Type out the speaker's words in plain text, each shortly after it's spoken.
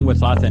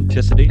with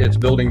authenticity. It's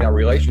building that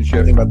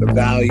relationship. Think about the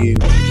value.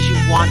 Because you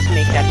want to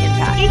make that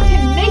impact. It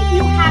can make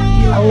you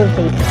happier.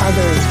 Elevate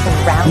others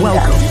around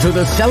Welcome us. to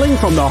the Selling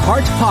from the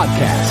Heart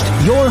podcast,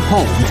 your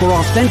home for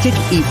authentic,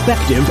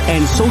 effective,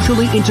 and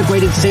socially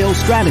integrated sales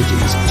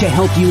strategies to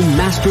help you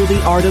master the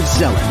art of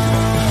selling.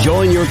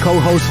 Join your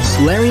co-hosts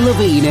Larry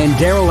Levine and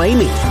Daryl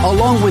Amy,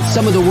 along with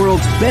some of the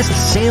world's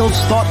best sales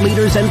thought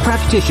leaders and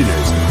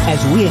practitioners,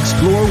 as we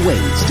explore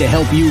ways to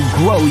help you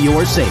grow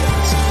your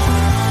sales.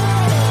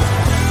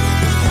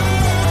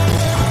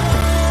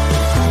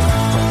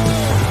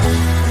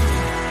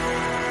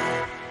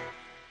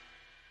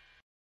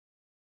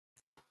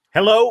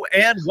 Hello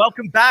and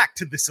welcome back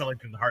to the Selling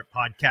from the Heart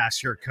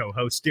podcast. Your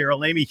co-host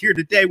Daryl Amy here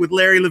today with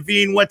Larry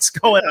Levine. What's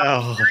going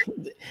on?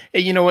 Hey,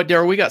 you know what,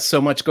 Daryl? We got so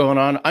much going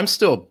on. I'm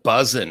still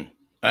buzzing.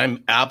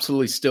 I'm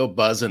absolutely still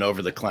buzzing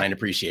over the Client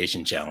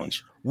Appreciation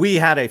Challenge. We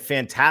had a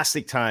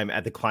fantastic time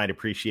at the Client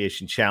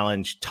Appreciation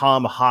Challenge.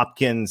 Tom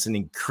Hopkins, an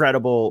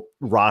incredible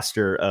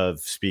roster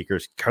of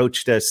speakers,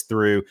 coached us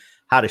through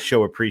how to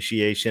show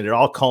appreciation. It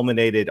all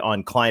culminated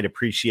on Client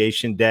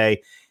Appreciation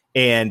Day.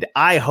 And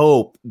I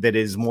hope that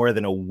is more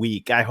than a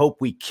week. I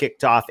hope we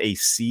kicked off a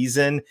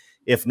season,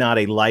 if not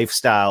a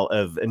lifestyle,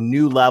 of a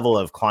new level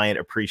of client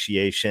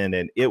appreciation.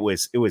 And it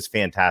was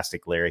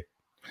fantastic, Larry.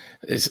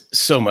 It's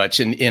so much.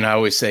 And I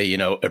always say, you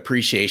know,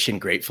 appreciation,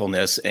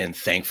 gratefulness, and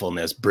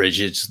thankfulness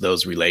bridges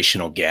those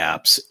relational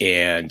gaps.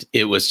 And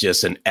it was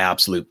just an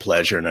absolute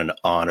pleasure and an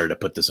honor to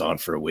put this on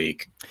for a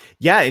week.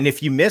 Yeah. And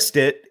if you missed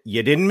it,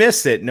 you didn't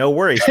miss it. No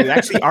worries. We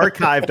actually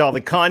archived all the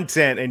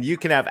content and you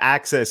can have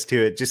access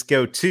to it. Just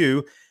go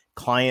to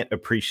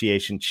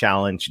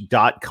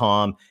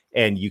clientappreciationchallenge.com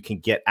and you can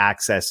get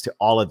access to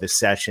all of the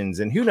sessions.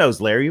 And who knows,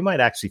 Larry, you might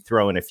actually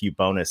throw in a few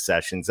bonus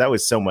sessions. That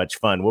was so much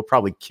fun. We'll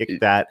probably kick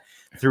that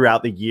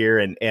throughout the year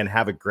and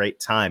have a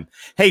great time.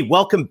 Hey,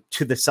 welcome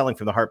to the Selling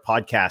from the Heart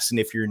podcast. And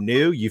if you're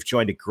new, you've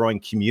joined a growing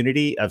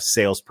community of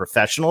sales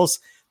professionals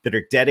that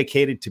are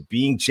dedicated to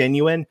being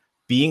genuine,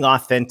 being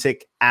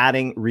authentic,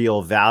 adding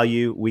real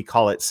value. We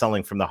call it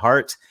Selling from the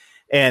Heart.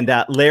 And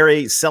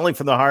Larry, Selling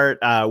from the Heart,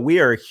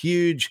 we are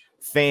huge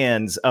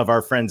fans of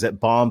our friends at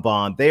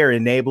BombBomb. They are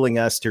enabling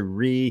us to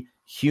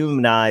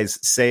rehumanize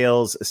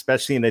sales,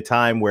 especially in a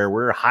time where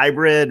we're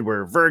hybrid,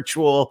 we're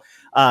virtual.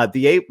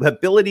 The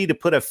ability to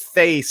put a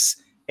face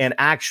and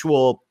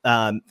actual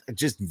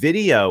just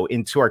video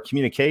into our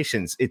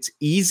communications. It's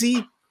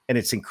easy and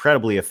it's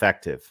incredibly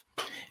effective.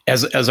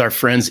 As our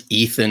friends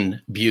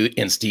Ethan Butte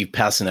and Steve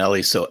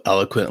Passanelli so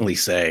eloquently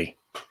say,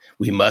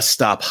 we must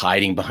stop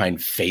hiding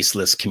behind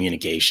faceless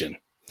communication.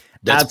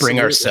 Let's bring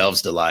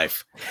ourselves to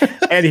life.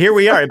 And here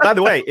we are. And by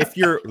the way, if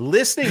you're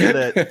listening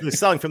to the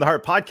Selling from the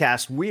Heart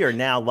podcast, we are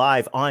now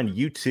live on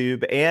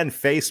YouTube and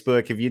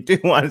Facebook. If you do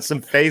want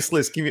some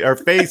faceless you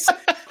want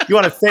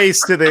a face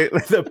to the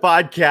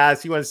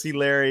podcast, you want to see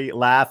Larry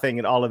laughing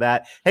and all of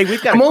that. Hey,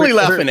 we've got. I'm only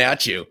laughing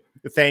at you.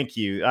 Thank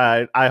you.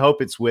 I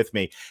hope it's with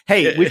me.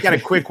 Hey, we've got a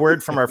quick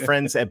word from our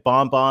friends at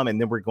BombBomb, and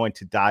then we're going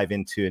to dive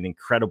into an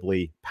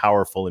incredibly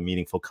powerful and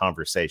meaningful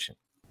conversation.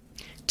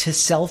 To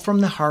sell from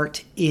the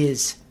heart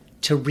is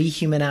to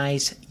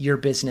rehumanize your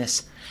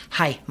business.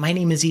 Hi, my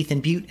name is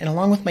Ethan Butte, and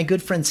along with my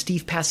good friend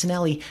Steve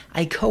Passanelli,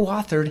 I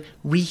co-authored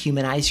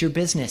Rehumanize Your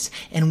Business.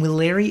 And when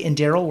Larry and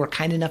Daryl were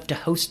kind enough to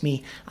host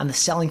me on the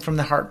Selling from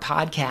the Heart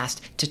podcast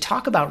to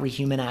talk about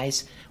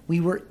Rehumanize, we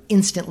were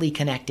instantly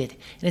connected.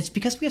 And it's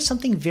because we have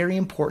something very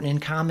important in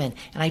common,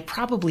 and I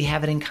probably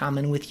have it in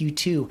common with you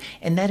too,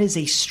 and that is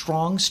a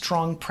strong,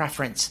 strong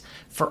preference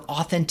for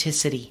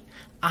authenticity,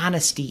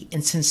 honesty,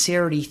 and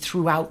sincerity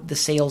throughout the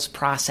sales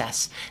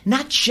process.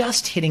 Not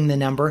just hitting the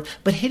number,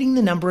 but hitting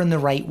the number in the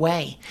right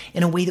way,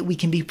 in a way that we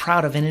can be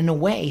proud of, and in a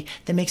way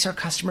that makes our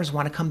customers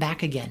want to come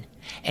back again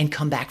and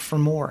come back for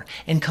more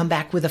and come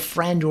back with a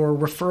friend or a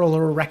referral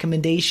or a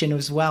recommendation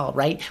as well,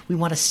 right? We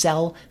want to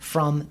sell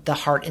from the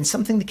heart, and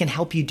something that can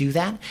help you do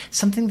that,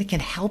 something that can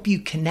help you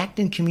connect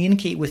and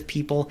communicate with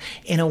people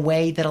in a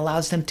way that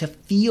allows them to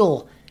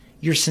feel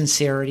your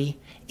sincerity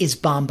is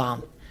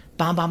BombBomb.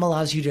 BombBomb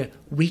allows you to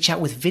reach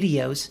out with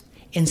videos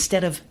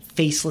instead of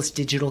faceless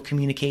digital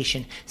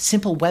communication.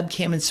 Simple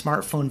webcam and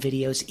smartphone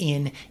videos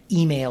in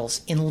emails,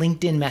 in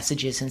LinkedIn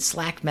messages, in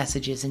Slack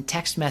messages, and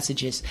text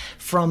messages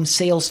from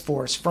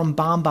Salesforce, from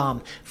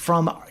BombBomb,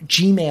 from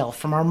Gmail,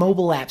 from our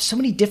mobile apps. So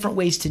many different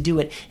ways to do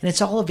it. And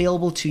it's all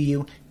available to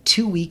you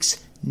 2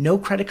 weeks, no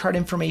credit card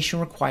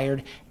information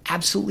required,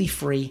 absolutely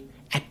free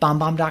at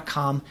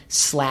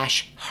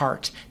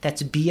BombBomb.com/heart.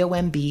 That's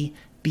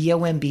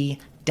BombBomb.com/heart.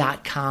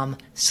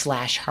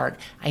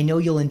 I know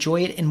you'll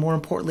enjoy it, and more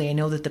importantly, I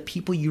know that the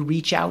people you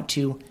reach out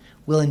to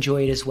will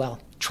enjoy it as well.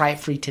 Try it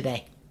free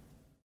today.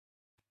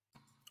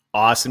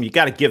 Awesome. You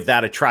got to give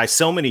that a try.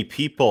 So many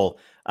people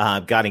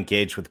got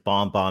engaged with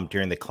BombBomb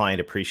during the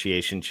Client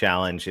Appreciation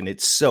Challenge, and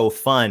it's so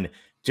fun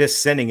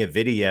just sending a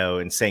video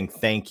and saying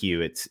thank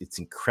you. It's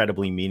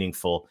incredibly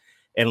meaningful.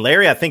 And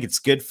Larry, I think it's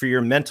good for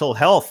your mental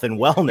health and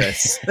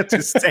wellness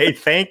to say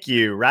thank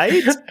you,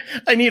 right?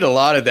 I need a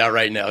lot of that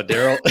right now,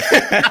 Daryl.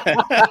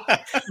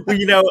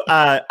 Well,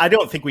 I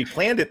don't think we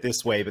planned it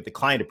this way, but the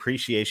Client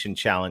Appreciation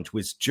Challenge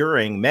was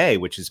during May,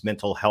 which is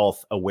Mental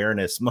Health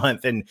Awareness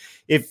Month. And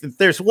if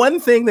there's one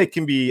thing that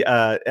can be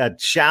a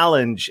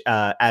challenge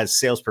as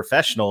sales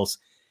professionals,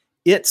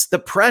 it's the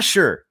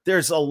pressure.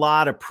 There's a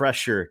lot of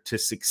pressure to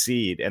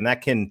succeed, and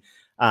that can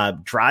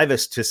drive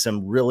us to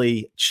some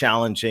really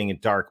challenging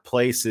and dark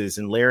places.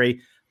 And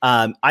Larry,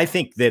 I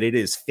think that it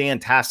is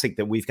fantastic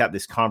that we've got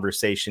this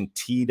conversation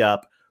teed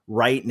up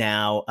right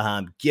now,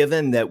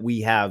 given that we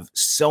have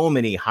so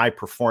many high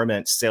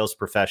performance sales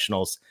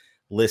professionals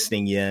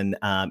listening in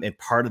and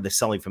part of the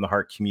Selling from the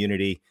Heart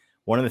community.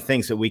 One of the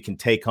things that we can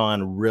take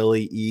on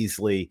really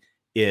easily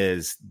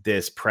is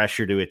this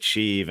pressure to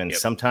achieve. And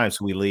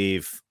sometimes we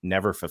leave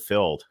never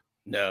fulfilled.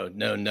 No,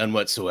 none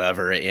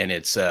whatsoever. And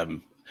it's,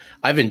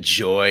 I've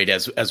enjoyed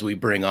as we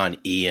bring on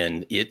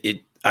Ian,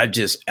 I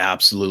just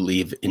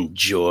absolutely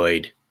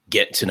enjoyed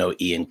getting to know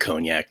Ian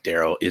Cognac,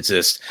 Daryl. It's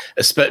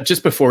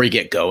just before we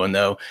get going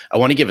though, I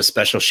want to give a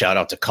special shout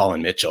out to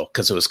Colin Mitchell,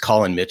 because it was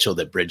Colin Mitchell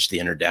that bridged the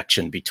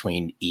introduction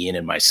between Ian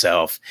and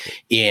myself,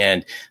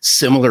 and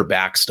similar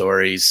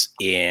backstories.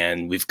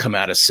 And we've come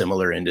out of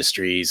similar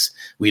industries.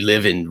 We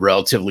live in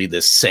relatively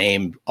the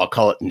same, I'll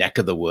call it neck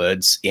of the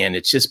woods. And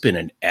it's just been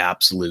an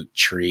absolute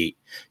treat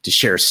to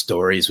share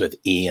stories with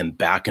Ian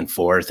back and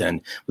forth.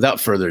 And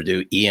without further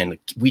ado, Ian,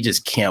 we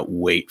just can't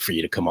wait for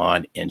you to come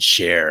on and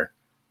share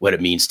what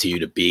it means to you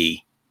to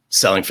be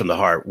Selling from the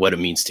Heart, what it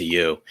means to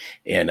you.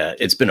 And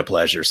it's been a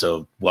pleasure.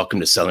 So welcome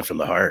to Selling from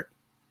the Heart.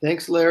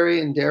 Thanks, Larry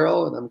and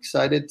Daryl. And I'm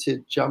excited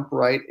to jump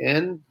right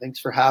in.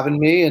 Thanks for having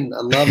me. And I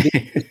love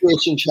the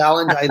Appreciation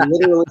Challenge. I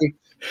literally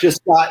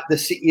just got the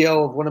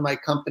CEO of one of my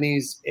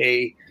companies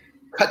a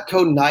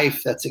Cutco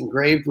knife that's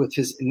engraved with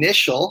his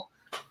initial,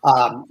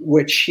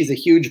 which he's a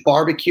huge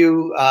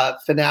barbecue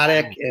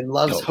fanatic and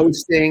loves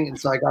hosting. And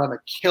so I got him a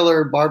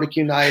killer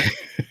barbecue knife.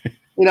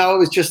 It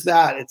was just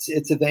that.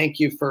 It's a thank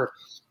you for,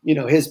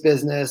 his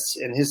business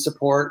and his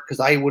support, because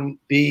I wouldn't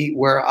be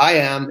where I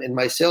am in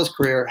my sales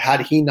career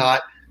had he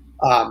not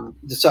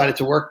decided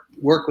to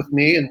work with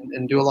me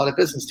and do a lot of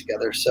business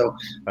together. So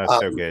that's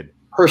so good.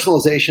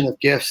 Personalization of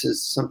gifts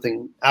is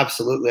something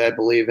absolutely I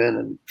believe in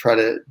and try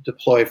to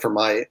deploy for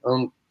my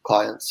own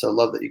clients. So I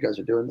love that you guys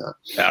are doing that.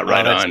 Yeah,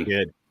 right that's on.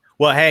 Good.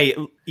 Well, hey,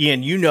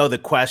 Ian, the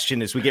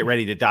question as we get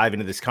ready to dive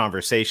into this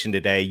conversation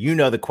today,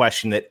 the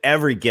question that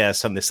every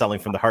guest on the Selling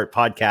from the Heart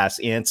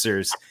podcast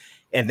answers,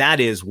 and that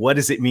is, what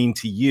does it mean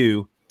to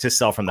you to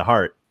sell from the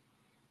heart?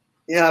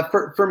 Yeah,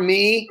 for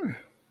me,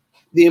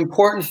 the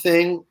important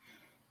thing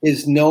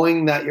is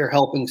knowing that you're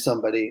helping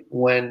somebody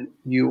when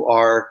you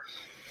are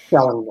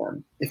selling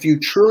them. If you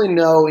truly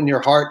know in your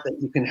heart that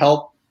you can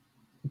help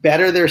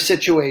better their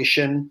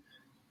situation,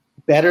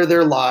 better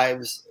their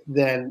lives,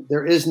 then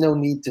there is no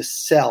need to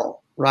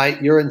sell,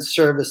 right? You're in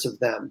service of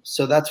them.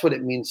 So that's what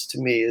it means to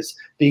me, is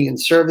being in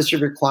service of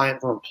your client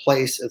from a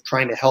place of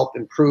trying to help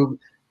improve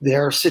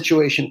their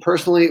situation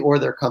personally or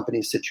their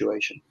company's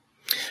situation.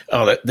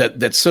 Oh,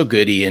 that's so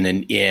good, Ian.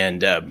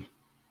 And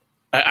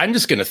I'm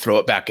just going to throw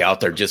it back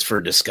out there just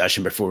for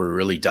discussion before we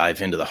really dive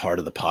into the heart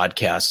of the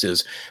podcast,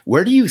 is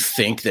where do you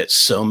think that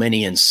so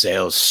many in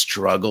sales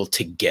struggle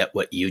to get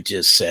what you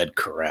just said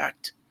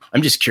correct?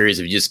 I'm just curious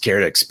if you just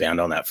care to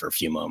expand on that for a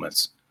few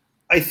moments.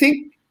 I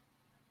think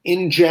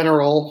in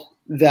general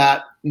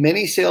that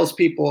many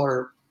salespeople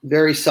are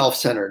very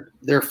self-centered.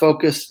 They're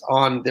focused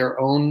on their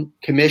own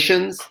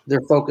commissions. They're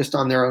focused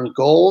on their own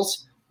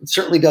goals. It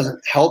certainly doesn't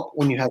help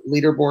when you have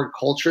leaderboard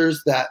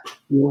cultures that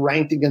you're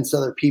ranked against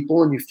other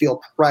people and you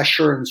feel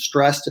pressure and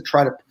stress to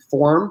try to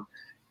perform.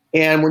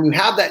 And when you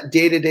have that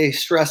day-to-day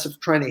stress of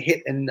trying to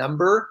hit a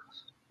number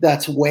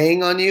that's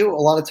weighing on you,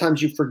 a lot of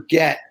times you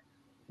forget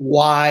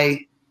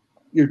why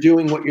you're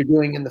doing what you're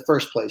doing in the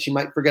first place. You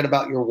might forget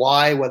about your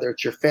why, whether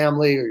it's your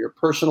family or your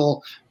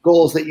personal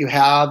goals that you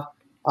have.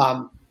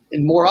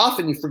 And more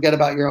often you forget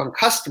about your own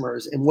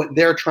customers and what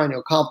they're trying to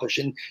accomplish.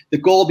 And the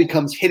goal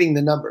becomes hitting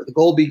the number. The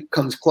goal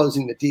becomes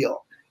closing the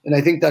deal. And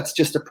I think that's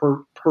just a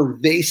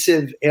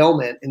pervasive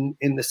ailment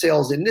in the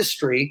sales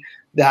industry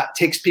that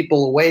takes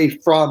people away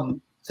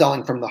from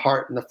selling from the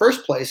heart in the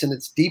first place. And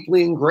it's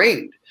deeply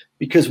ingrained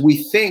because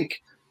we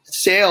think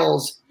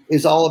sales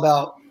is all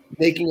about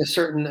making a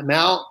certain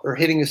amount or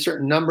hitting a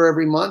certain number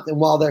every month. And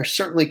while there's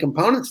certainly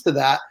components to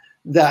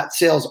that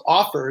sales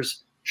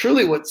offers,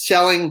 truly what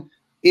selling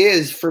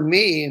is for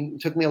me, and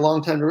it took me a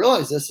long time to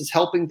realize this, is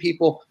helping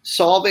people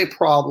solve a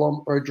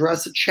problem or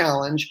address a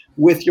challenge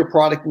with your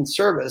product and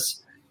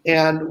service.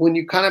 And when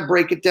you kind of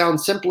break it down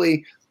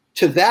simply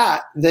to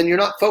that, then you're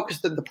not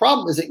focused that the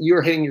problem isn't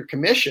you're hitting your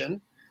commission.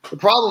 The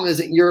problem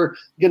isn't you're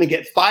going to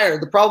get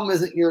fired. The problem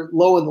isn't you're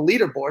low in the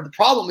leaderboard. The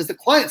problem is the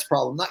client's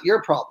problem, not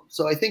your problem.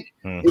 So I think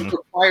it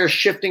requires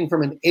shifting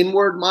from an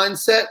inward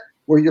mindset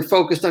where you're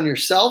focused on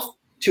yourself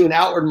to an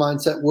outward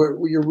mindset where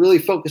you're really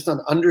focused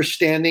on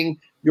understanding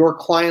your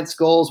client's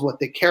goals, what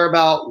they care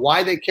about,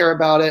 why they care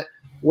about it,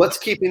 what's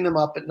keeping them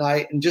up at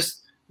night, and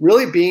just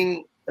really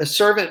being a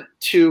servant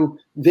to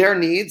their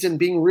needs and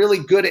being really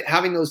good at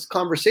having those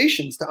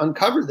conversations to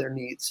uncover their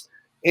needs.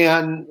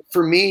 And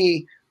for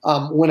me,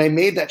 when I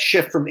made that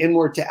shift from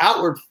inward to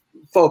outward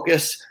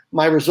focus,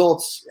 my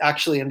results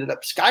actually ended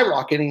up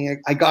skyrocketing.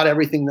 I got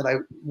everything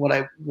that what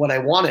I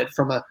wanted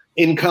from a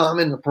income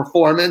and a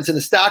performance and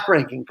a stock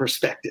ranking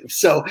perspective.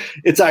 So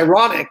it's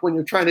ironic when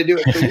you're trying to do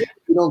it for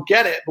you don't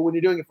get it, but when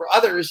you're doing it for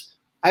others,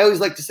 I always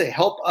like to say,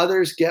 help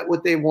others get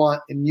what they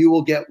want and you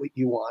will get what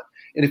you want.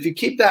 And if you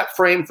keep that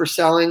frame for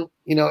selling,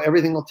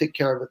 everything will take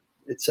care of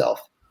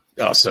itself.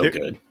 Oh, so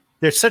good.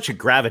 There's such a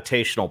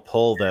gravitational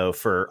pull, though,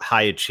 for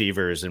high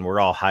achievers, and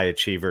we're all high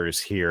achievers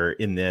here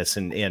in this,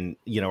 and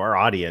our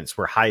audience,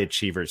 we're high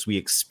achievers. We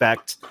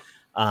expect,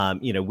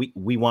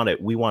 we want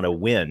to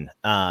win,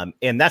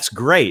 and that's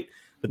great.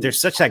 But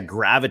there's such that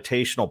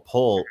gravitational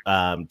pull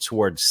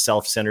towards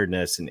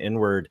self-centeredness and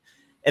inward,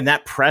 and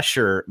that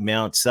pressure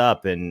mounts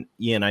up. And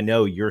Ian, I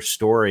know your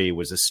story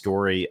was a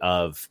story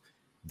of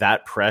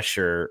that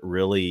pressure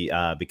really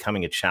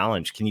becoming a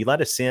challenge. Can you let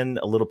us in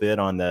a little bit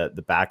on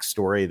the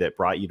backstory that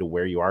brought you to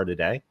where you are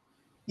today?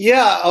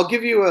 Yeah, I'll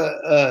give you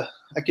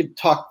I could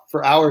talk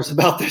for hours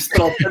about this,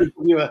 but I'll try to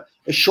give you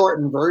a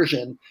shortened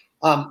version.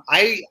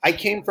 I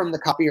came from the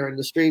copier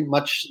industry,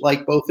 much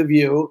like both of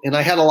you, and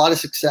I had a lot of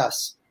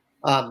success.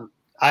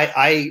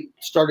 I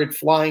started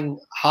flying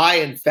high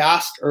and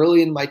fast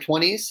early in my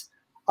 20s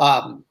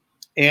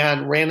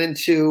and ran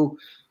into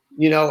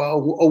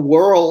a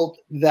world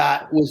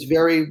that was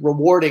very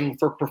rewarding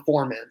for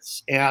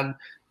performance. And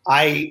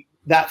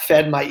that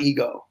fed my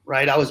ego,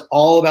 right? I was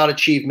all about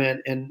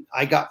achievement, and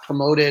I got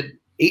promoted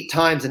 8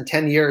 times in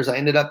 10 years. I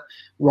ended up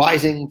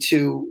rising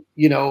to,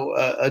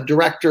 a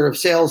director of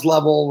sales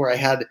level where I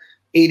had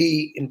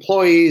 80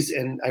 employees,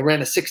 and I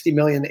ran a 60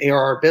 million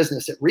ARR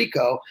business at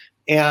Ricoh,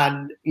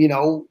 and,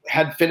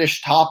 had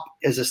finished top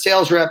as a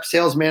sales rep,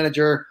 sales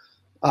manager,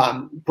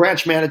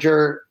 branch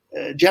manager,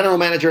 general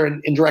manager,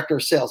 and director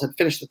of sales. Had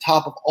finished the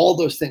top of all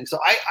those things. So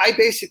I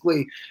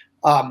basically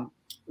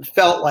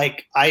felt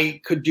like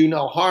I could do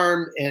no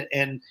harm,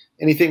 and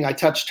anything I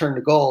touched turned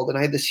to gold. And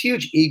I had this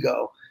huge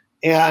ego.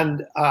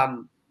 And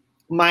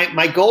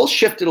my goals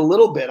shifted a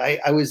little bit.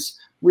 I was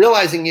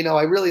realizing,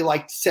 I really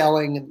liked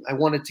selling, and I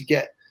wanted to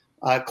get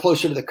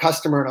closer to the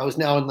customer. And I was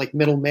now in like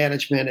middle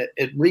management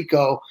at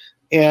Ricoh.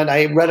 And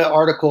I read an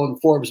article in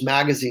Forbes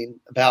magazine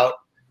about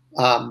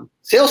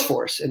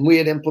Salesforce, and we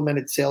had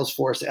implemented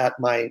Salesforce at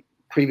my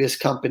previous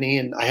company,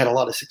 and I had a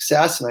lot of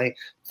success. And I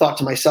thought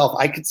to myself,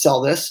 I could sell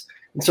this.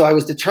 And so I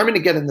was determined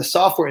to get in the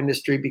software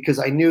industry because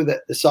I knew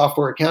that the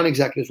software account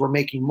executives were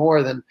making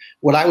more than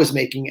what I was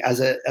making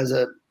as a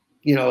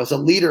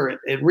leader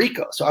at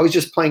Ricoh. So I was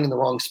just playing in the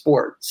wrong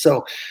sport.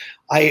 So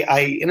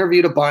I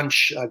interviewed a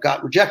bunch,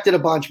 got rejected a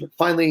bunch, but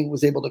finally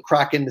was able to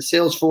crack into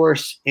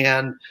Salesforce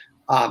and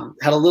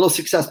had a little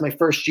success my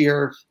first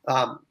year.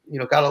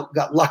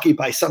 Got lucky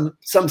by some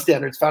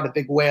standards, found a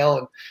big whale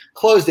and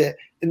closed it.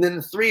 And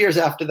then 3 years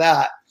after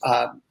that,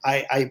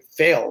 I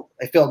failed.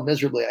 I failed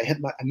miserably.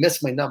 I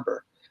missed my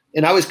number.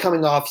 And I was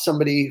coming off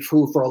somebody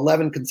who for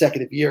 11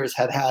 consecutive years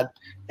had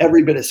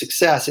every bit of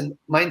success. And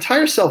my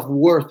entire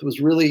self-worth was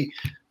really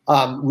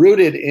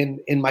rooted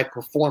in my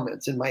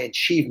performance and my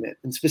achievement,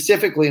 and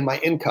specifically in my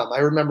income. I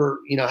remember,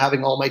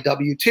 having all my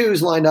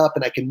W-2s lined up,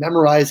 and I could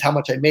memorize how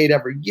much I made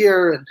every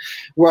year and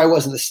where I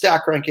was in the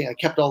stack ranking. I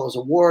kept all those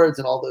awards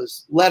and all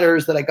those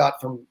letters that I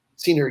got from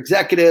senior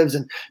executives.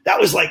 And that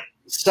was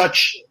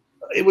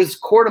it was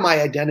core to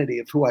my identity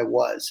of who I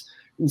was.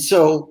 And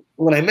so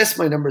when I missed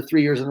my number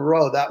 3 years in a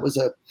row, that was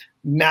a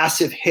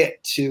massive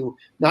hit to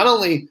not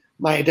only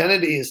my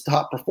identity as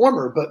top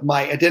performer, but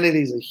my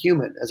identity as a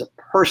human, as a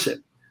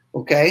person.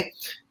 Okay.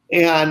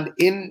 And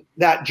in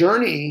that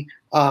journey,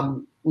 I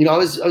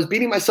was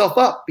beating myself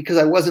up because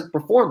I wasn't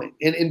performing.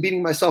 And in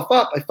beating myself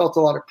up, I felt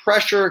a lot of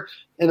pressure.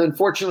 And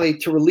unfortunately,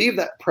 to relieve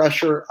that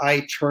pressure,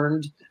 I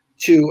turned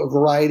to a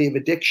variety of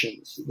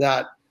addictions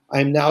that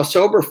I'm now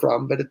sober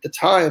from. But at the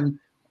time,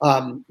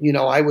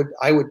 I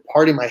would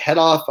party my head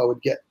off. I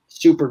would get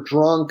super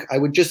drunk. I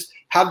would just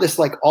have this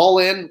like all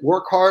in,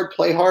 work hard,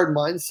 play hard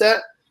mindset.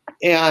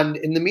 And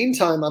in the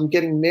meantime, I'm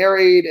getting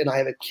married and I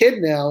have a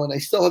kid now, and I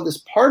still have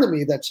this part of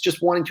me that's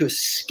just wanting to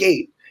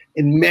escape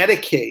and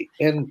medicate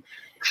and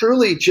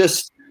truly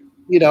just,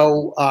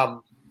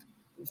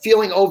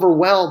 feeling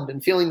overwhelmed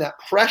and feeling that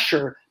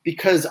pressure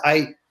because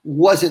I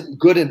wasn't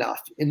good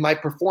enough and my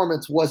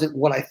performance wasn't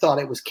what I thought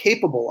I was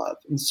capable of.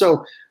 And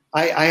so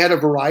I had a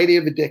variety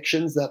of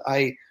addictions that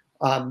I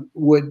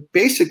would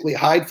basically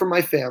hide from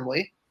my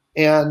family,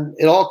 and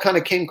it all kind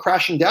of came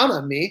crashing down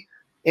on me.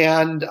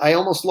 And I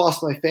almost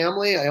lost my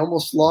family. I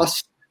almost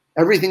lost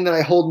everything that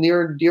I hold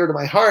near and dear to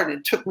my heart. And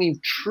it took me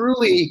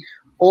truly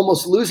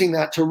almost losing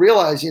that to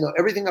realize,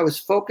 everything I was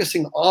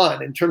focusing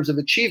on in terms of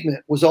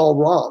achievement was all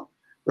wrong,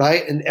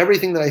 right? And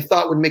everything that I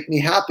thought would make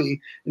me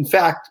happy, in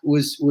fact,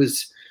 was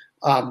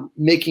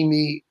making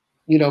me,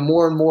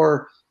 more and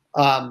more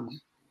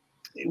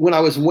when I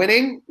was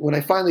winning, when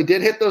I finally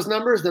did hit those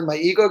numbers, then my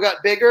ego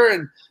got bigger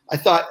and I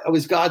thought I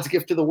was God's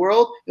gift to the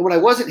world. And when I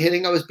wasn't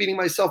hitting, I was beating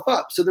myself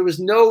up. So there was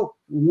no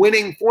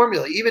winning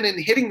formula. Even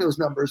in hitting those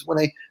numbers, when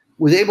I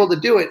was able to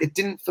do it, it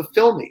didn't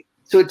fulfill me.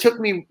 So it took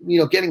me,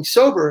 getting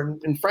sober.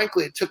 And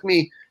frankly, it took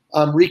me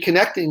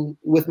reconnecting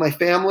with my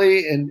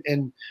family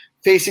and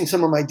facing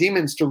some of my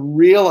demons to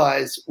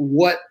realize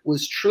what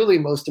was truly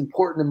most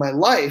important in my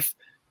life.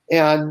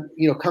 And,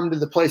 come to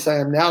the place I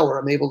am now where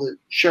I'm able to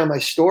share my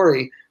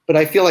story. But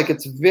I feel like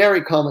it's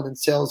very common in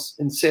sales.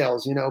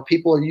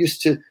 People are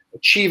used to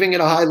achieving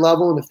at a high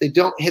level. And if they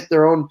don't hit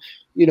their own,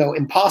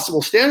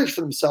 impossible standards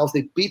for themselves,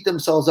 they beat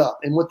themselves up.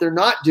 And what they're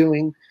not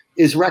doing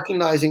is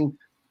recognizing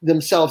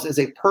themselves as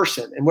a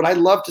person. And what I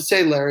love to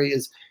say, Larry,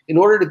 is in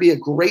order to be a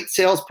great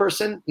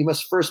salesperson, you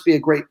must first be a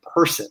great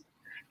person.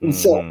 And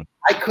so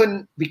I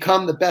couldn't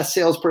become the best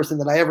salesperson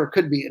that I ever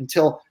could be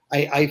until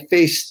I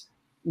faced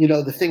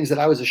the things that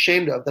I was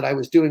ashamed of that I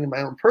was doing in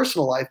my own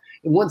personal life.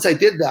 And once I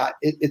did that,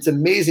 it's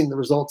amazing the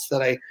results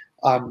that I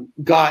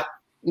got,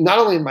 not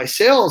only in my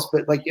sales,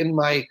 but like in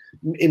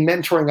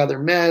mentoring other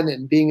men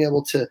and being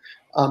able to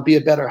be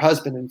a better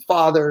husband and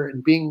father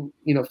and being,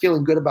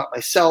 feeling good about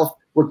myself,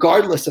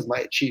 regardless of my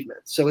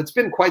achievements. So it's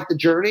been quite the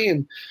journey.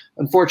 And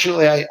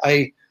unfortunately,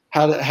 I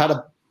had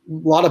a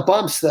lot of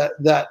bumps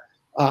that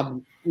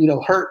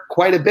hurt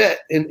quite a bit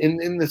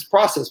in this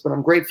process, but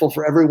I'm grateful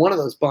for every one of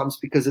those bumps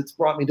because it's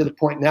brought me to the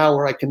point now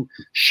where I can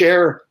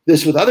share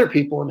this with other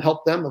people and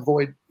help them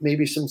avoid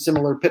maybe some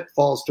similar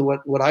pitfalls to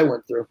what I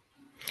went through.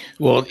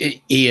 Well,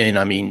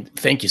 Ian,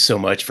 thank you so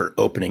much for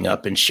opening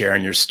up and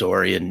sharing your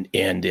story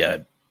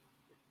and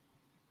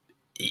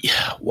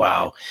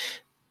wow.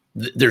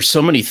 There's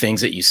so many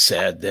things that you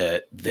said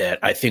that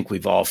I think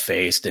we've all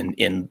faced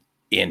and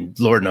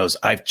Lord knows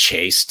I've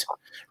chased.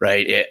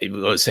 Right.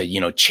 Let's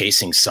say,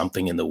 chasing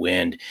something in the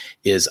wind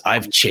is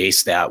I've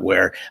chased that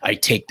where I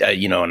take,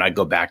 and I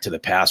go back to the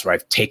past where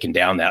I've taken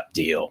down that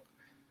deal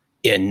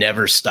and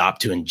never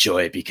stopped to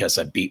enjoy it because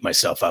I beat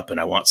myself up and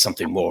I want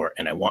something more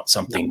and I want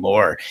something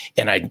more.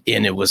 And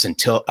it was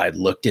until I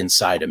looked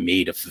inside of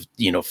me to,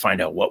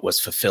 find out what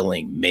was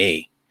fulfilling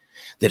me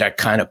that I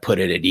kind of put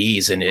it at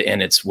ease. And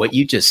it's what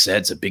you just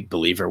said is a big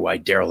believer why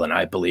Daryl and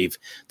I believe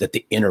that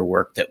the inner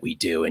work that we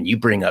do, and you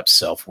bring up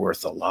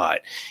self-worth a lot,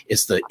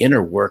 is the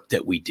inner work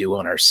that we do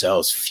on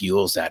ourselves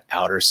fuels that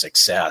outer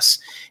success.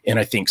 And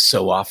I think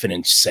so often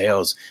in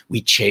sales,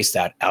 we chase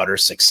that outer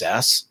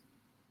success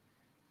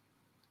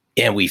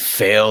and we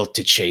fail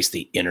to chase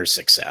the inner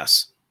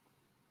success.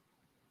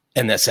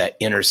 And that's that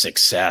inner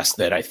success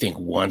that I think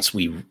once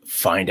we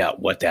find out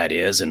what that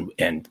is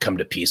and come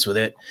to peace with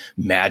it,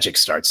 magic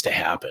starts to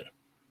happen.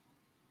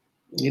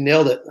 You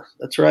nailed it.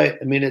 That's right.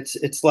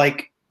 It's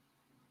like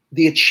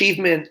the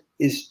achievement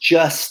is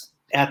just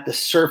at the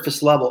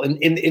surface level, and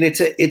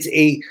it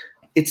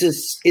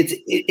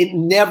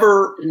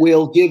never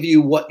will give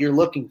you what you're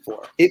looking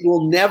for. It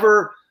will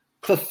never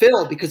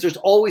fulfill because there's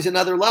always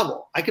another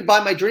level. I could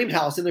buy my dream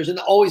house and there's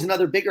always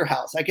another bigger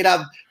house. I could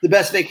have the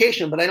best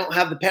vacation, but I don't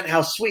have the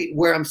penthouse suite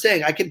where I'm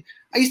staying. I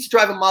used to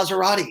drive a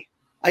Maserati.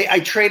 I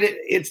traded,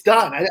 it's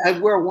done.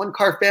 We're a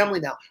one-car family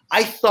now.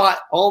 I thought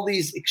all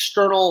these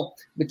external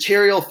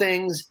material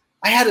things,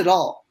 I had it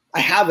all. I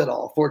have it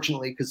all,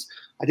 fortunately, because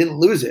I didn't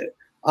lose it.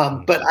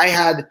 But I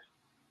had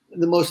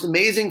the most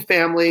amazing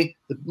family,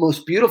 the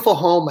most beautiful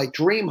home, my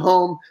dream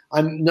home.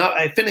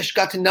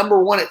 Got to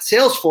number one at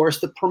Salesforce,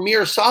 the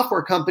premier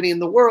software company in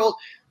the world.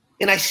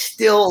 And I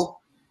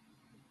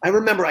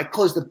remember I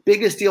closed the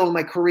biggest deal in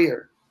my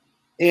career.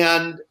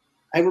 And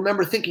I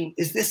remember thinking,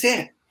 is this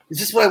it? Is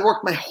this what I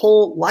worked my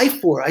whole life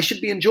for? I should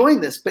be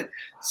enjoying this, but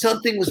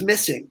something was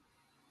missing.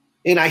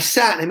 And I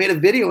sat and I made a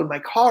video in my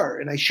car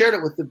and I shared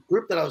it with the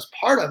group that I was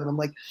part of. And I'm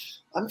like,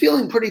 I'm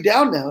feeling pretty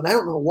down now. And I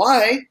don't know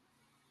why.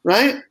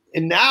 Right.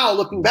 And now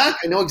looking back,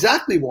 I know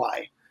exactly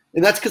why.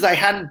 And that's because I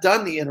hadn't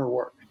done the inner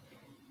work.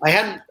 I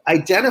hadn't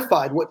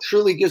identified what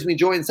truly gives me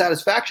joy and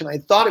satisfaction. I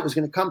thought it was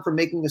going to come from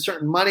making a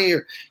certain money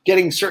or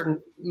getting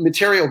certain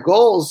material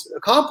goals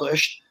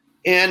accomplished.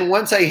 And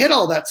once I hit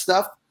all that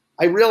stuff,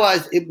 I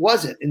realized it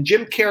wasn't. And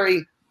Jim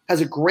Carrey has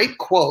a great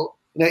quote.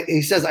 And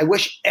he says, I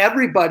wish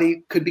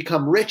everybody could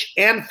become rich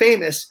and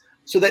famous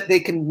so that they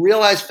can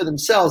realize for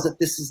themselves that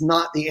this is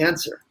not the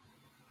answer.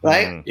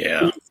 Right?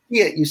 Yeah.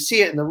 You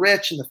see it in the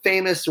rich and the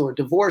famous who are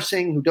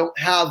divorcing, who don't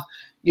have,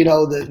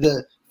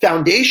 the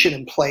foundation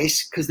in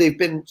place because they've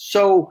been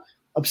so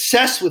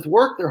obsessed with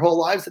work their whole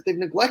lives that they've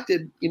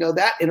neglected,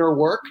 that inner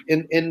work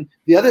and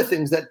the other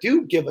things that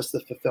do give us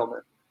the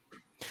fulfillment.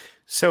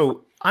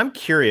 So I'm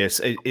curious,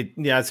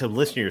 so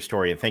listen to your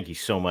story and thank you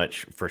so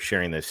much for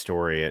sharing this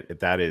story.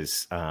 That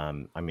is,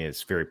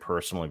 it's very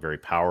personal and very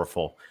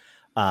powerful.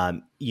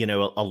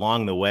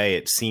 Along the way,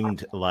 it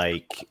seemed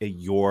like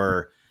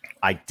your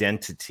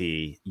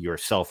identity, your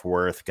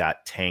self-worth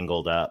got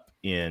tangled up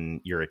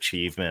in your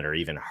achievement or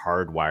even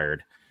hardwired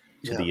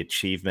to the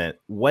achievement.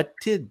 What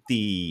did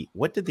the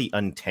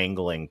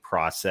untangling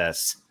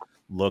process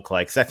look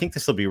like? Because I think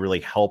this will be really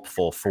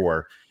helpful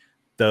for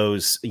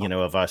those,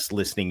 of us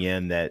listening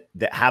in that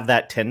have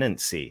that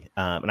tendency.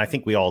 And I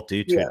think we all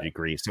do to a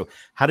degree. So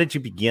how did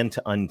you begin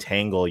to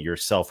untangle your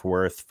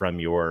self-worth from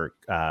your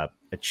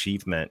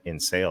achievement in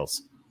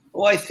sales?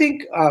 Well, I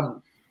think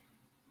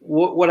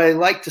what I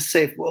like to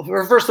say, well,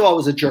 first of all, it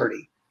was a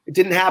journey. It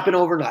didn't happen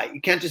overnight.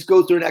 You can't just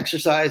go through an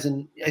exercise.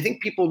 And I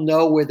think people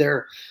know where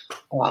they're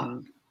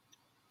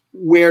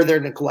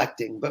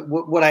neglecting. But I'm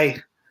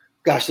going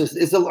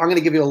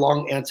to give you a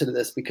long answer to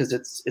this because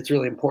it's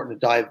really important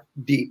to dive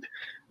deep.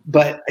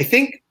 But I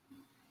think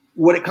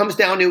what it comes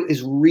down to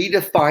is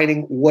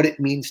redefining what it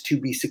means to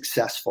be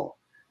successful.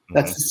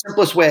 That's the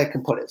simplest way I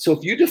can put it. So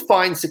if you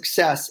define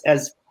success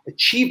as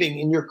achieving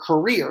in your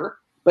career,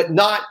 but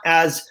not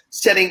as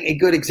setting a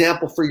good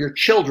example for your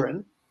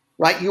children,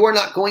 right? You are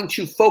not going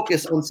to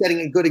focus on setting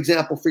a good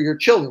example for your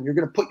children. You're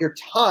going to put your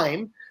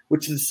time,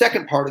 which is the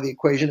second part of the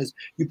equation, is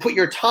you put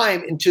your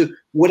time into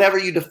whatever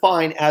you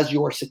define as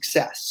your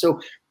success. So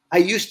I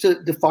used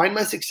to define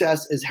my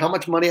success as how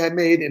much money I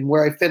made and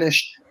where I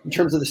finished in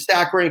terms of the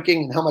stack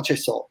ranking and how much I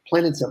sold,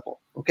 plain and simple,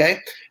 okay?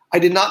 I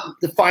did not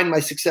define my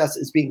success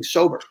as being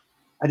sober.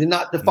 I did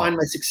not define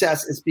my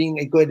success as being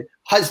a good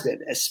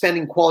husband, as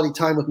spending quality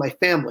time with my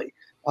family,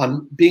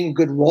 being a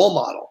good role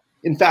model.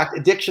 In fact,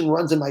 addiction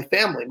runs in my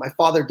family. My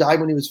father died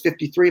when he was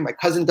 53. My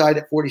cousin died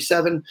at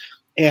 47.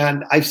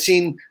 And I've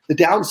seen the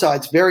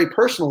downsides very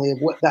personally of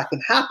what that can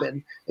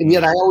happen. And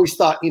yet I always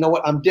thought, you know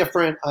what, I'm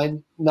different.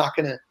 I'm not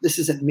going to, this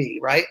isn't me,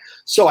 right?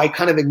 So I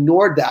kind of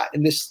ignored that.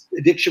 And this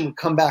addiction would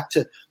come back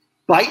to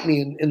bite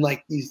me in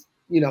like these,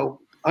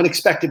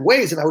 unexpected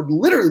ways. And I would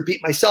literally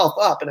beat myself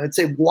up. And I'd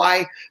say,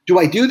 why do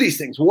I do these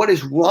things? What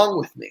is wrong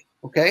with me?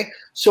 Okay.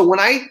 So when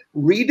I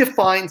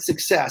redefine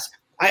success,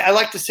 I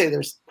like to say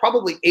there's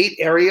probably 8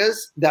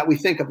 areas that we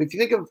think of. If you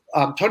think of,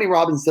 Tony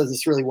Robbins does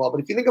this really well, but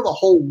if you think of a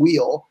whole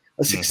wheel,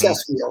 a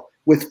success wheel,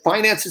 with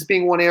finances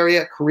being one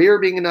area, career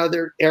being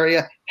another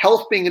area,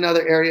 health being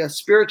another area,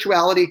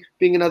 spirituality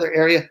being another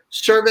area,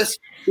 service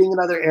being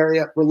another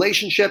area,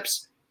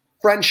 relationships,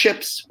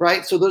 friendships,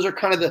 right? So those are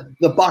kind of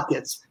the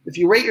buckets. If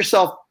you rate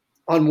yourself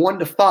on 1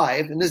 to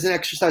 5, and this is an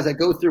exercise I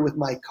go through with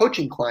my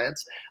coaching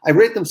clients, I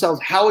rate themselves,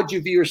 how would you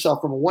view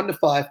yourself from a 1 to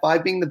 5,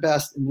 5 being the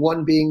best and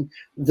 1 being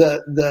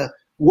the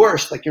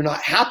worst, like you're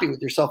not happy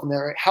with yourself in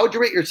there. How would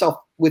you rate yourself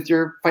with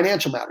your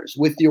financial matters,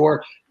 with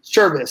your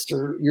service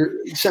or your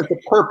sense of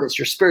purpose,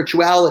 your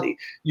spirituality,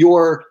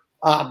 your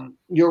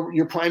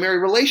primary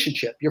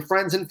relationship, your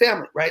friends and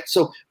family, right?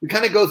 So we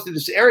kind of go through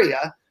this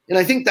area. And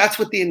I think that's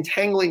what the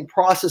entangling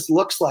process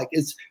looks like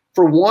is,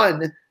 for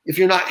one, if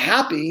you're not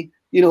happy,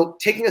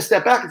 taking a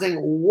step back and saying,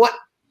 what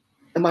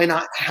am I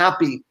not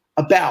happy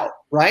about,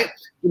 right?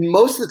 And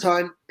most of the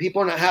time,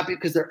 people are not happy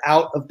because they're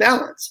out of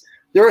balance.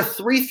 There are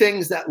 3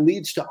 things that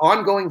leads to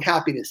ongoing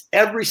happiness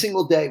every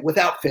single day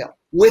without fail.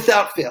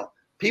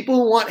 People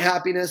who want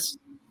happiness,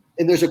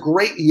 and there's a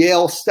great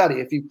Yale study.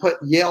 If you put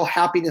Yale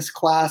happiness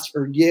class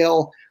or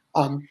Yale,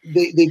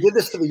 they did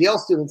this to the Yale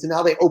students, and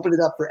now they opened it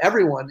up for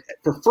everyone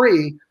for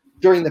free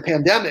during the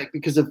pandemic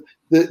because of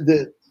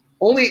the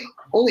only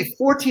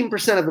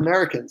 14% of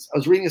Americans, I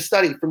was reading a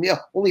study from Yale,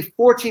 only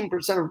 14%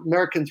 of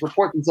Americans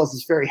report themselves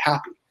as very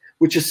happy,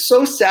 which is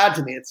so sad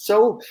to me. It's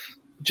so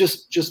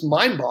just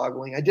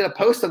mind-boggling. I did a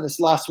post on this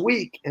last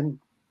week, and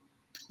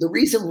the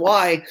reason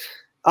why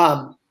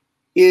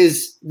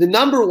is the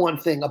number one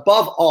thing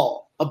above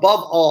all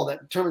that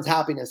determines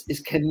happiness is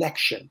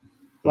connection,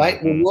 right?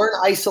 Mm-hmm. When we're in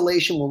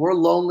isolation, when we're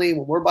lonely,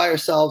 when we're by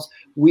ourselves,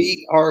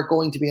 we are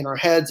going to be in our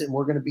heads and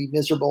we're going to be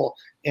miserable.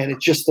 And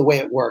it's just the way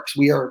it works.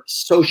 We are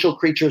social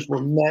creatures.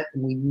 We're meant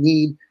and we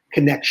need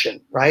connection,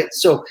 right?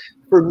 So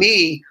for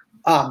me,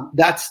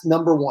 that's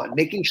number one,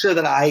 making sure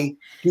that I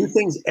do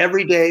things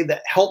every day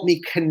that help me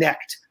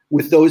connect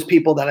with those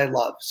people that I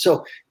love.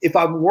 So if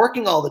I'm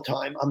working all the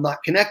time, I'm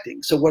not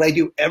connecting. So what I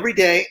do every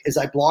day is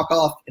I block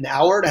off an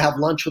hour to have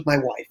lunch with my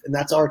wife, and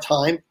that's our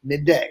time,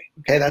 midday.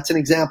 Okay, that's an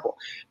example.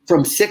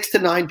 From 6 to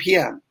 9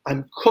 p.m.,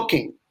 I'm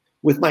cooking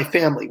with my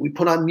family. We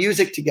put on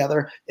music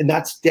together, and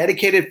that's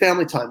dedicated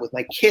family time with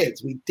my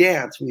kids. We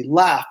dance, we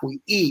laugh,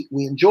 we eat,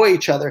 we enjoy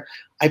each other.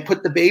 I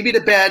put the baby to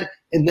bed,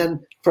 and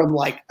then from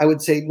I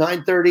would say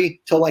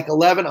 9:30 till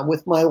 11, I'm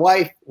with my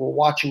wife. We're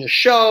watching a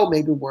show.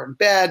 Maybe we're in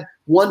bed.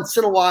 Once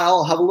in a while,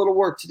 I'll have a little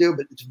work to do,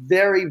 but it's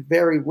very,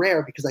 very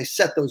rare because I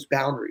set those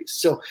boundaries.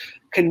 So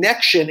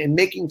connection and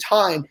making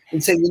time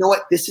and saying, you know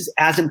what, this is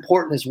as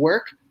important as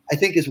work, I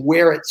think is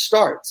where it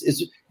starts,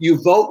 is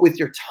you vote with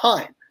your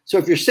time. So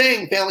if you're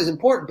saying family is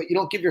important, but you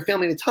don't give your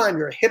family any time,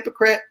 you're a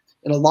hypocrite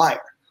and a liar.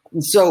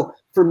 And so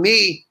for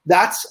me,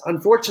 that's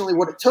unfortunately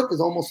what it took,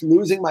 is almost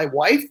losing my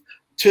wife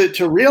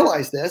to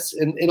realize this,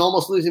 and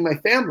almost losing my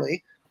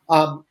family.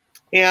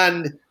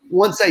 And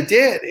once I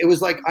did, it was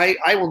like,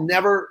 I will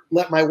never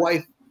let my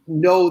wife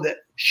know that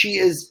she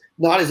is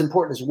not as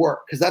important as work,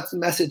 because that's the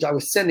message I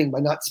was sending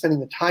by not spending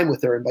the time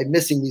with her and by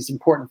missing these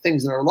important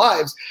things in our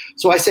lives.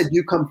 So I said,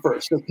 you come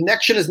first. So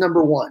connection is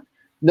number one.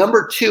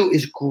 Number two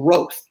is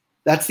growth.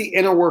 That's the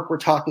inner work we're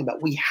talking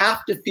about. We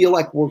have to feel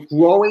like we're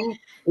growing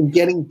and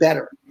getting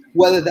better.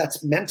 whether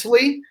that's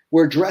mentally,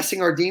 we're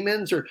addressing our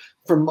demons, or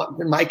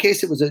in my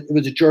case, it was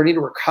a journey to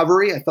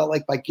recovery. I felt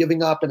like by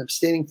giving up and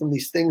abstaining from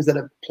these things that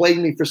have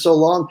plagued me for so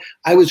long,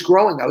 I was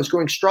growing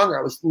stronger.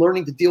 I was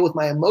learning to deal with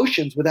my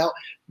emotions without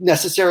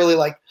necessarily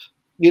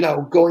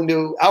going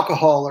to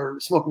alcohol or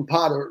smoking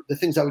pot or the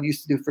things I would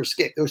used to do for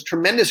escape. There was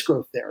tremendous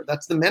growth there.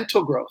 That's the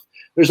mental growth.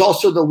 There's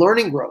also the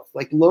learning growth,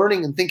 like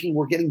learning and thinking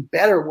we're getting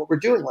better at what we're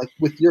doing, like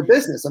with your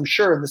business. I'm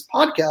sure in this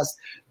podcast,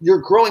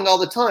 you're growing all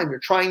the time. You're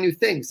trying new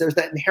things. There's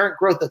that inherent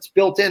growth that's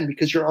built in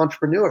because you're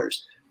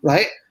entrepreneurs,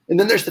 right? And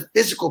then there's the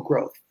physical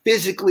growth,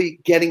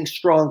 physically getting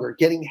stronger,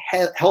 getting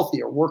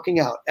healthier, working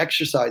out,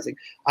 exercising.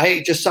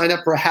 I just signed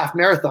up for a half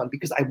marathon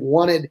because I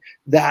wanted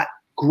that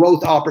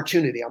growth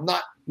opportunity. I'm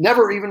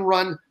never even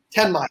run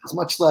 10 miles,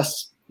 much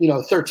less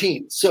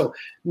 13. So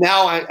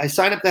now I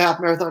sign up the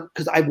half marathon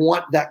because I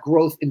want that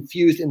growth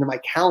infused into my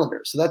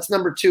calendar. So that's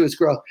number 2 is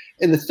growth.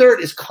 And the third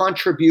is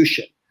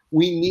contribution.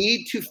 We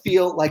need to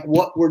feel like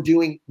what we're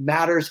doing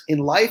matters in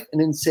life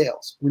and in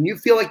sales. When you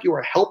feel like you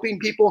are helping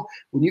people,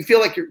 when you feel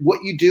like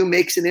what you do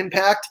makes an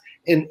impact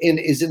and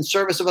is in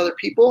service of other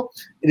people,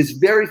 it is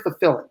very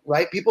fulfilling,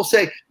 right? People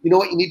say, you know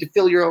what, you need to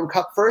fill your own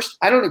cup first.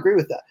 I don't agree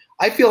with that.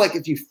 I feel like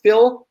if you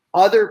fill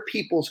other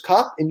people's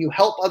cup and you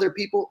help other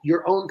people,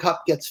 your own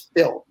cup gets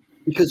filled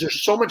because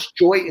there's so much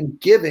joy in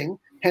giving,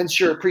 hence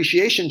your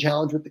appreciation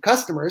challenge with the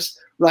customers,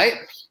 right?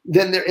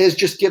 Than there is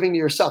just giving to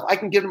yourself. I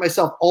can give to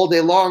myself all day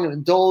long and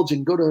indulge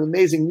and go to an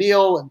amazing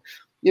meal. And,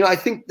 I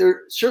think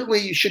certainly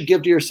you should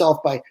give to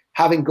yourself by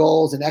having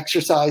goals and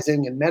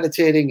exercising and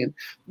meditating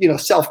and,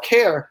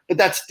 self-care, but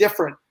that's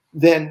different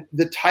than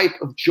the type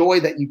of joy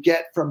that you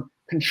get from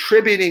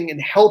contributing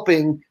and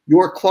helping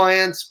your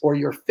clients or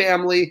your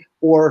family,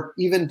 or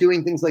even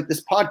doing things like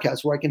this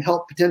podcast where I can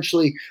help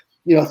potentially,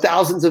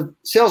 thousands of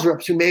sales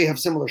reps who may have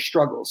similar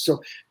struggles.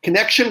 So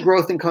connection,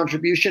 growth, and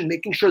contribution,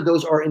 making sure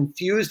those are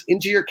infused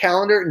into your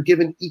calendar and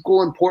given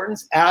equal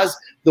importance as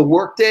the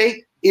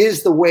workday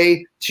is the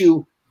way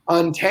to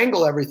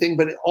untangle everything.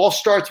 But it all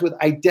starts with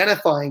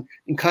identifying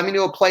and coming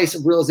to a place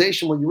of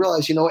realization where you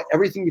realize,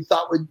 everything you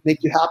thought would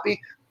make you happy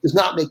does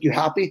not make you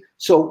happy.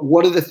 So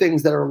what are the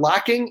things that are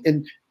lacking,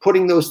 and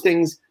putting those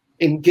things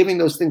and giving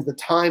those things the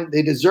time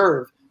they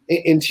deserve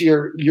into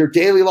your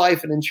daily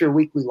life and into your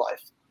weekly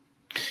life.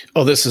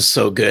 Oh, this is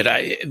so good.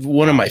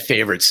 One of my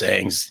favorite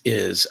sayings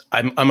is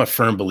I'm a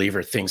firm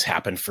believer things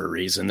happen for a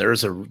reason.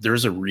 There's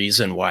a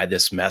reason why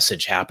this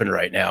message happened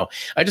right now.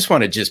 I just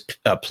want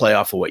to play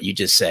off of what you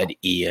just said,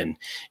 Ian,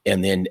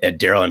 and then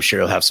Daryl, I'm sure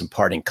you'll have some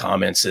parting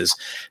comments.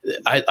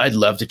 I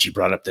love that you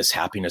brought up this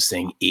happiness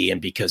thing, Ian,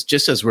 because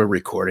just as we're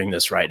recording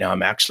this right now,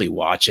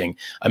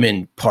 I'm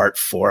in part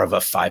 4 of a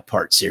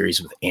 5-part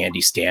series with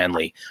Andy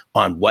Stanley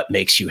on what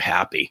makes you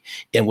happy.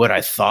 And what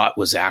I thought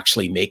was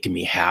actually making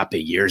me happy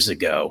years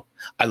ago,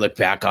 I look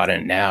back on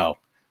it now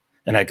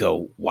and I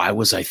go, why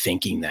was I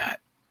thinking that?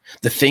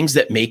 The things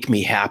that make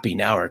me happy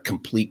now are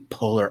complete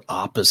polar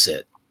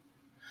opposite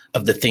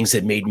of the things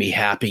that made me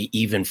happy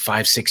even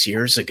 5-6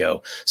 years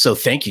ago. So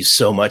thank you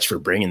so much for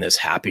bringing this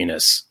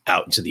happiness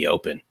out into the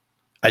open.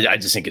 I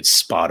just think it's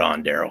spot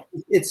on, Daryl.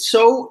 It's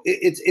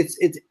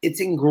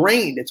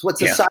ingrained. It's what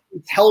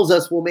society tells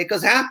us will make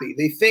us happy.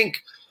 They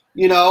think,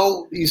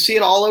 you see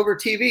it all over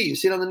TV. You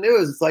see it on the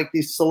news. It's like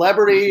the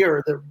celebrity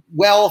or the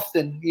wealth,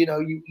 and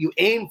you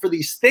aim for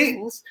these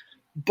things,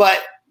 but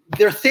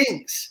they're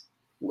things.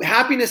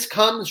 Happiness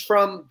comes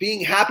from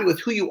being happy with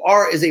who you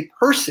are as a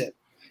person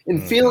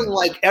and feeling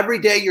like every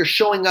day you're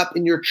showing up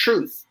in your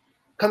truth.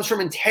 It comes from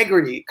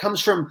integrity. It comes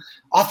from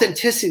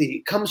authenticity.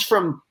 It comes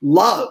from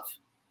love.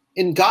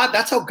 And God,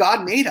 that's how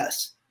God made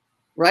us,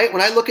 right?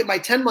 When I look at my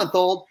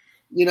 10-month-old,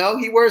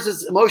 he wears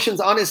his emotions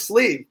on his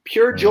sleeve,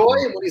 pure joy.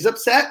 And when he's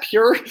upset,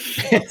 pure.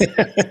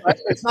 Right?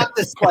 It's not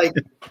this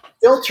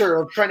filter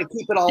of trying to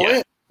keep it all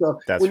in. So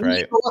that's when you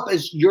show up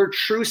as your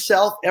true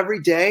self every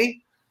day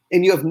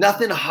and you have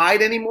nothing to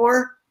hide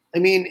anymore,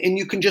 and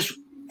you can just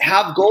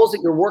have goals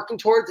that you're working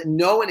towards and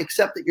know and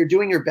accept that you're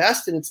doing your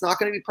best, and it's not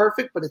going to be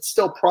perfect, but it's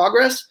still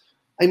progress.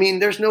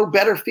 There's no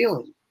better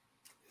feeling.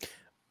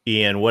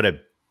 Ian, what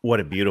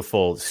a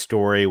beautiful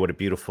story. What a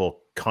beautiful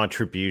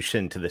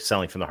contribution to the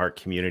Selling from the Heart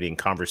community and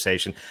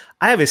conversation.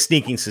 I have a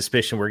sneaking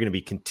suspicion we're going to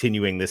be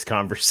continuing this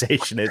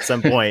conversation at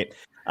some point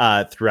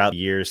throughout the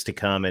years to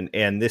come.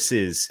 And this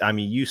is,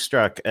 you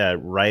struck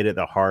right at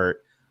the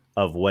heart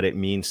of what it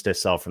means to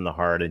sell from the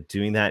heart, and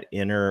doing that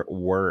inner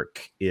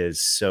work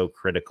is so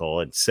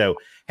critical. And so,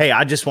 hey,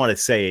 I just want to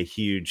say a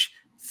huge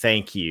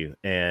thank you.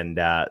 And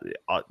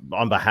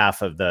on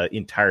behalf of the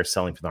entire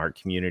Selling from the Heart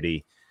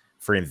community,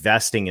 for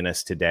investing in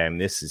us today.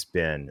 This has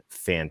been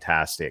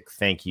fantastic.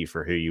 Thank you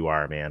for who you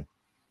are, man.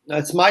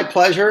 It's my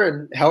pleasure.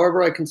 And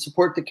however I can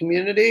support the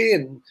community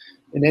and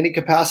in any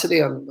capacity,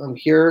 I'm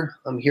here.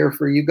 I'm here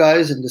for you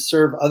guys and to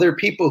serve other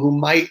people who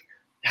might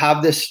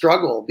have this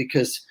struggle,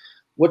 because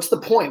what's the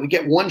point? We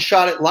get one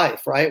shot at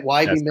life, right?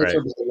 Why be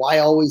miserable? Right. Why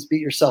always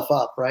beat yourself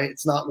up, right?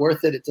 It's not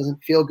worth it. It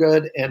doesn't feel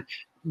good. And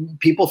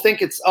people think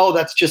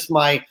that's just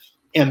my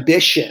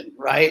ambition,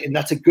 right? And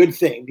that's a good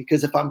thing,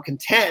 because if I'm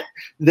content,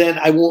 then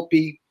I won't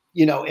be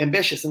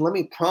ambitious. And let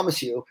me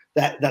promise you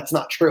that that's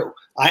not true.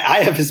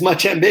 I have as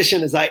much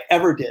ambition as I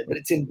ever did, but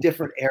it's in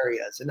different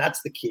areas. And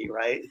that's the key,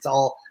 right? It's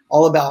all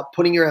about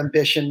putting your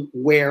ambition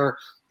where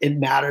it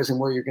matters and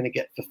where you're going to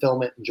get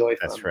fulfillment and joy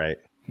from. That's right.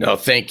 No,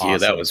 thank you.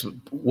 Awesome. That was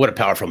what a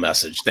powerful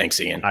message. Thanks,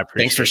 Ian.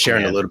 Thanks for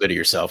sharing a little bit of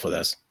yourself with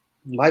us.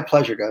 My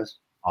pleasure, guys.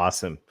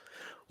 Awesome.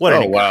 What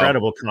an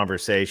incredible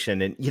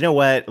conversation. And you know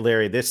what,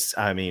 Larry,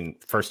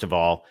 first of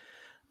all,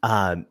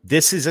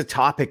 this is a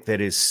topic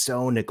that is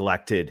so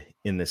neglected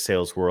in the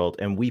sales world,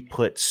 and we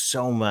put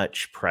so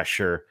much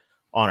pressure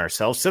on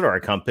ourselves, so do our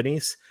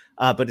companies,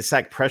 but it's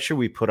that pressure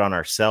we put on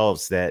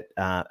ourselves that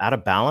out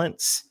of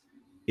balance,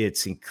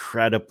 it's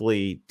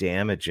incredibly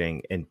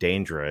damaging and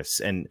dangerous.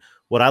 And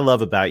what I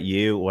love about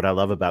you, what I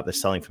love about the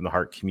Selling from the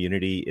Heart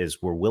community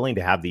is we're willing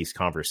to have these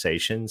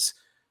conversations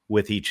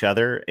with each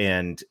other.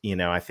 And,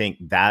 I think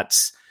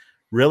that's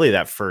really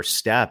that first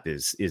step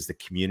is the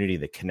community,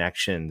 the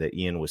connection that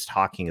Ian was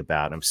talking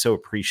about. I'm so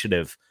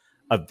appreciative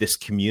of this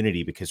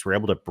community because we're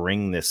able to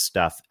bring this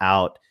stuff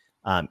out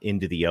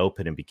into the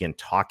open and begin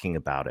talking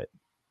about it.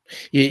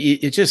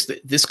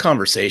 This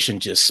conversation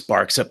just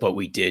sparks up what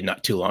we did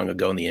not too long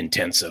ago in the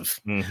intensive,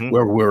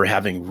 where we were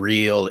having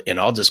real, and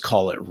I'll just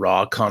call it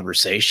raw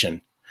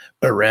conversation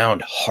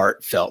around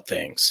heartfelt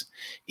things.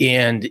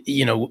 And,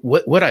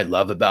 what I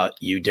love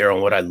about you,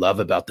 Daryl, what I love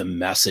about the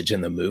message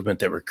and the movement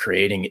that we're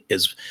creating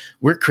is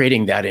we're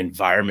creating that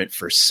environment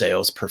for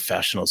sales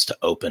professionals to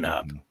open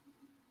up.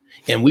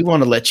 And we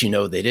want to let you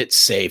know that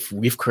it's safe.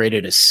 We've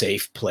created a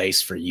safe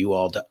place for you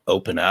all to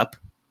open up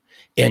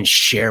and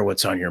share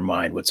what's on your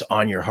mind, what's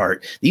on your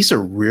heart. These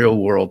are real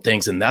world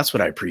things. And that's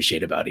what I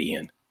appreciate about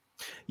Ian.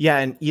 Yeah.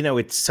 And,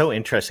 it's so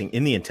interesting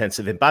in the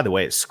intensive. And by the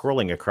way, it's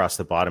scrolling across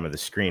the bottom of the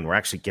screen. We're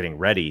actually getting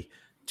ready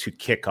to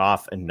kick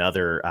off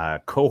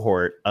another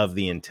cohort of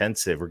the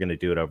intensive. We're going to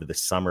do it over the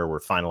summer. We're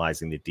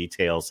finalizing the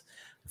details.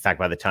 In fact,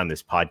 by the time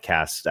this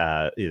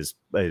podcast is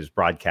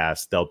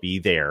broadcast, they'll be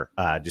there.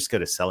 Just go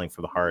to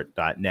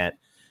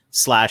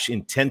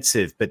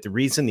sellingfortheheart.net/intensive. But the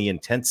reason the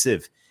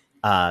intensive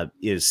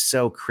is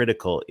so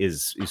critical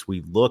is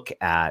we look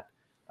at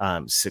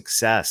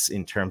success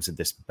in terms of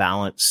this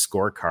balanced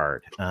scorecard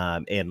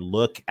and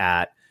look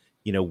at,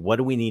 what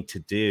do we need to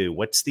do?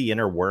 What's the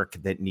inner work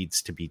that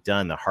needs to be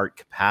done, the heart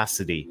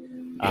capacity?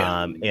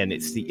 And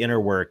it's the inner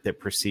work that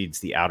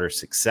precedes the outer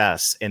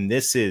success. And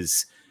this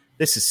is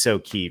so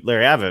key.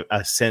 Larry, I have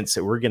a sense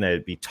that we're going to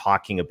be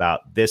talking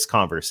about this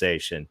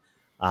conversation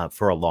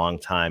for a long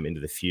time into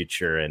the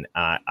future. And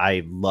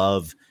I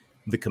love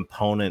the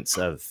components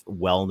of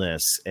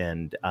wellness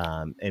and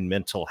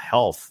mental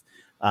health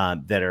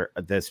that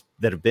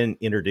have been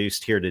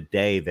introduced here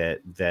today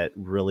that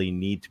really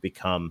need to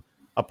become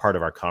a part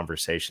of our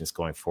conversations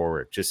going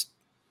forward. Just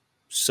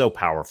so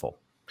powerful.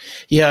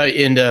 Yeah.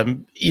 And,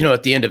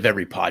 at the end of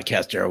every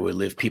podcast, Daryl, we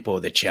leave people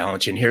with a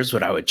challenge. And here's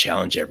what I would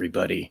challenge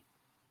everybody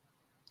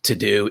to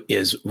do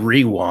is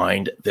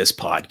rewind this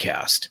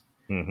podcast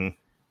and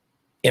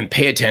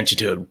pay attention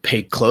to it.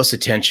 Pay close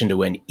attention to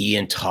when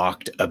Ian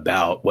talked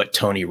about what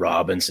Tony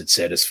Robbins had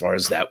said as far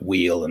as that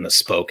wheel and the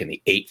spoke and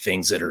the 8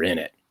 things that are in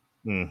it.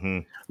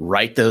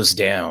 Write those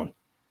down.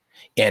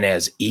 And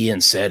as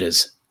Ian said,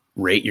 is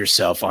rate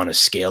yourself on a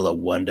scale of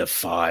 1 to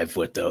 5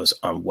 with those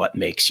on what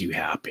makes you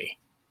happy.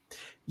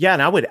 Yeah.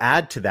 And I would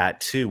add to that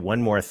too,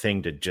 one more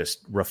thing to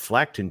just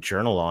reflect and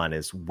journal on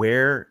is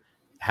where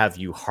have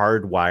you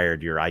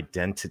hardwired your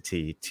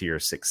identity to your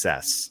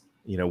success?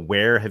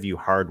 Where have you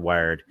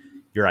hardwired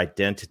your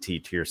identity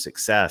to your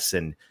success?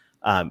 And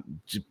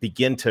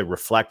begin to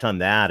reflect on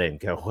that and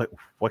go,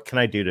 what can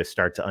I do to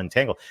start to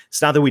untangle?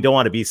 It's not that we don't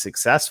want to be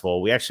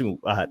successful. We actually,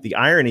 the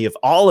irony of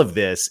all of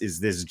this is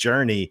this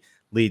journey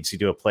leads you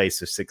to a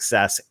place of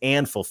success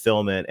and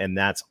fulfillment. And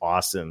that's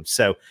awesome.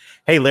 So,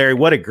 hey, Larry,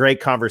 what a great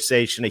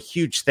conversation. A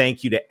huge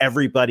thank you to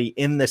everybody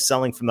in the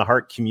Selling from the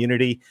Heart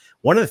community.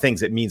 One of the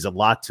things that means a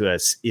lot to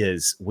us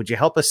is, would you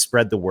help us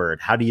spread the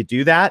word? How do you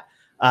do that?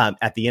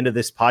 At the end of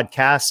this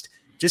podcast,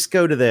 just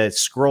go to the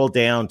scroll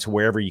down to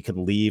wherever you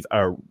can leave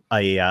a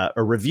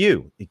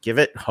review. Give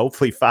it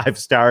hopefully 5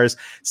 stars.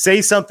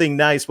 Say something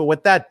nice. But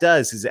what that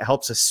does is it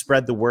helps us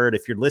spread the word.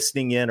 If you're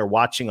listening in or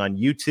watching on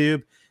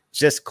YouTube,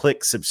 just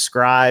click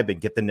subscribe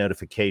and get the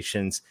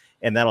notifications,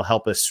 and that'll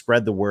help us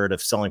spread the word of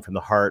Selling from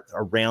the Heart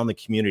around the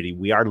community.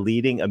 We are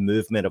leading a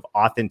movement of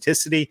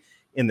authenticity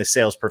in the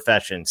sales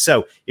profession.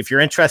 So if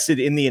you're interested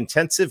in the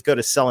intensive, go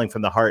to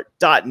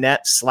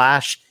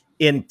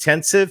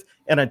sellingfromtheheart.net/intensive.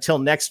 And until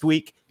next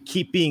week,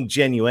 keep being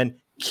genuine,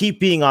 keep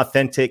being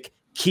authentic,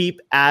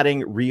 keep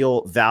adding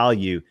real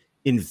value,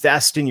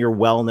 invest in your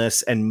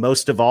wellness, and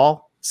most of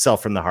all, sell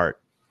from the heart.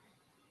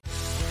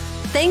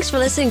 Thanks for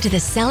listening to the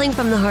Selling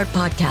from the Heart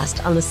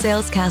podcast on the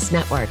Salescast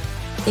Network.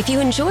 If you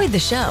enjoyed the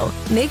show,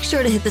 make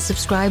sure to hit the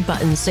subscribe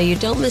button so you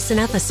don't miss an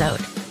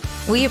episode.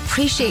 We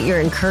appreciate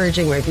your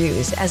encouraging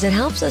reviews as it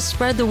helps us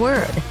spread the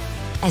word.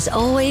 As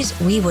always,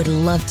 we would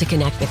love to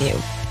connect with you.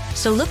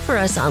 So look for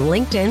us on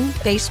LinkedIn,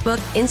 Facebook,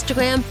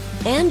 Instagram,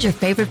 and your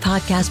favorite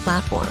podcast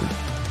platform.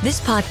 This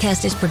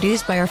podcast is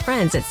produced by our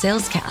friends at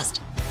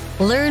Salescast.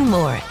 Learn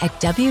more at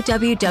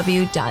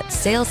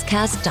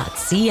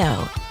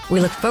www.salescast.co. We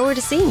look forward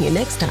to seeing you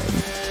next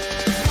time.